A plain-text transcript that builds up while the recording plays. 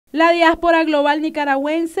La diáspora global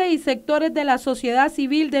nicaragüense y sectores de la sociedad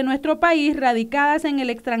civil de nuestro país radicadas en el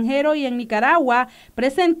extranjero y en Nicaragua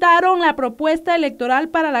presentaron la propuesta electoral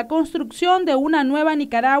para la construcción de una nueva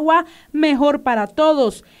Nicaragua mejor para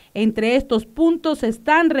todos. Entre estos puntos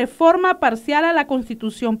están reforma parcial a la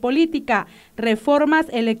Constitución política, reformas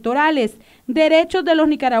electorales, derechos de los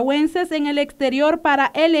nicaragüenses en el exterior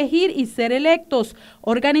para elegir y ser electos,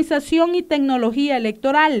 organización y tecnología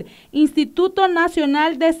electoral, Instituto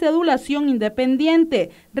Nacional de Cedulación Independiente,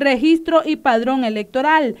 registro y padrón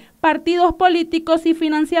electoral, partidos políticos y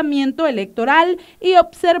financiamiento electoral y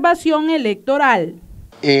observación electoral.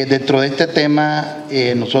 Dentro de este tema,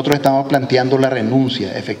 nosotros estamos planteando la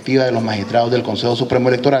renuncia efectiva de los magistrados del Consejo Supremo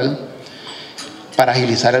Electoral para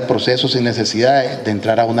agilizar el proceso sin necesidad de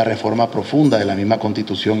entrar a una reforma profunda de la misma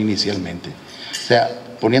Constitución inicialmente. O sea,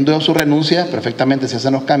 poniendo su renuncia, perfectamente se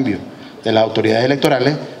hacen los cambios de las autoridades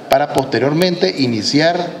electorales para posteriormente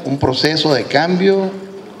iniciar un proceso de cambio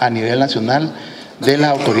a nivel nacional de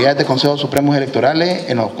las autoridades de consejos supremos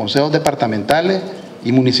electorales en los consejos departamentales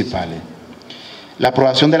y municipales. La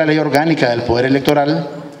aprobación de la ley orgánica del Poder Electoral,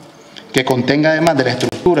 que contenga además de la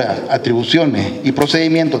estructura, atribuciones y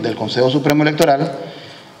procedimientos del Consejo Supremo Electoral,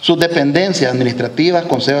 sus dependencias administrativas,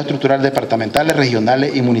 consejos estructurales departamentales,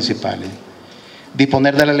 regionales y municipales.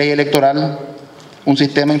 Disponer de la ley electoral, un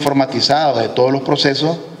sistema informatizado de todos los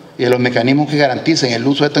procesos y de los mecanismos que garanticen el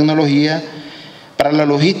uso de tecnología para la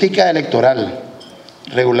logística electoral,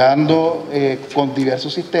 regulando con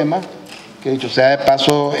diversos sistemas que, dicho sea de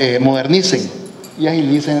paso, modernicen y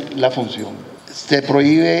agilicen la función. Se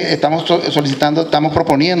prohíbe, estamos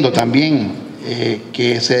proponiendo también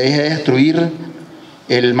que se deje de destruir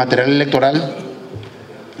el material electoral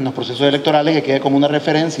en los procesos electorales, que quede como una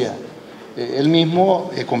referencia el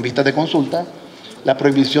mismo con vistas de consulta, la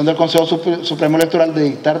prohibición del Consejo Supremo Electoral de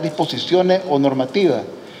dictar disposiciones o normativas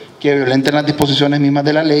que violenten las disposiciones mismas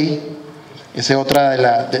de la ley. Ese es otro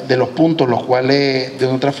de los puntos los cuales de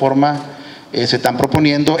otra forma se están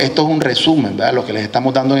proponiendo. Esto es un resumen, ¿verdad?, lo que les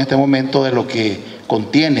estamos dando en este momento de lo que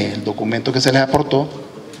contiene el documento que se les aportó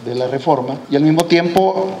de la reforma, y al mismo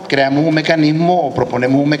tiempo creamos un mecanismo o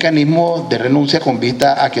proponemos un mecanismo de renuncia con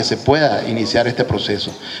vista a que se pueda iniciar este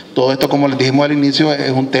proceso. Todo esto, como les dijimos al inicio,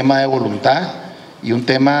 es un tema de voluntad y un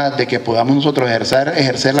tema de que podamos nosotros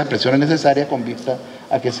ejercer las presiones necesarias con vista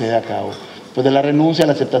a que se dé a cabo. Pues de la renuncia,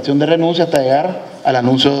 la aceptación de renuncia hasta llegar al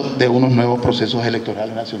anuncio de unos nuevos procesos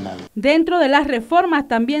electorales nacionales. Dentro de las reformas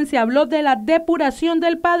también se habló de la depuración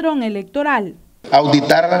del padrón electoral.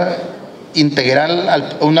 Auditar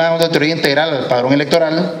una auditoría integral al padrón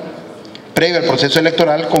electoral previo al proceso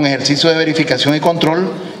electoral con ejercicio de verificación y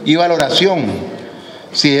control y valoración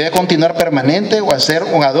si debe continuar permanente o hacer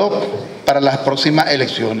un ad hoc para las próximas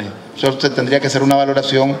elecciones. Eso se tendría que hacer una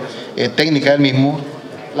valoración técnica del mismo.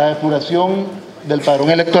 La depuración del padrón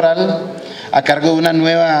electoral a cargo de una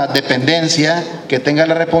nueva dependencia que tenga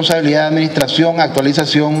la responsabilidad de administración,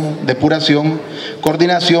 actualización, depuración,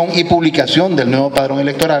 coordinación y publicación del nuevo padrón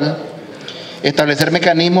electoral. Establecer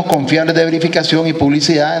mecanismos confiables de verificación y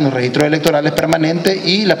publicidad en los registros electorales permanentes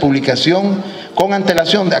y la publicación con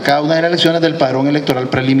antelación a cada una de las elecciones del padrón electoral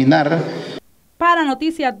preliminar. Para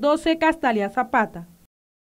Noticias 12, Castalia Zapata.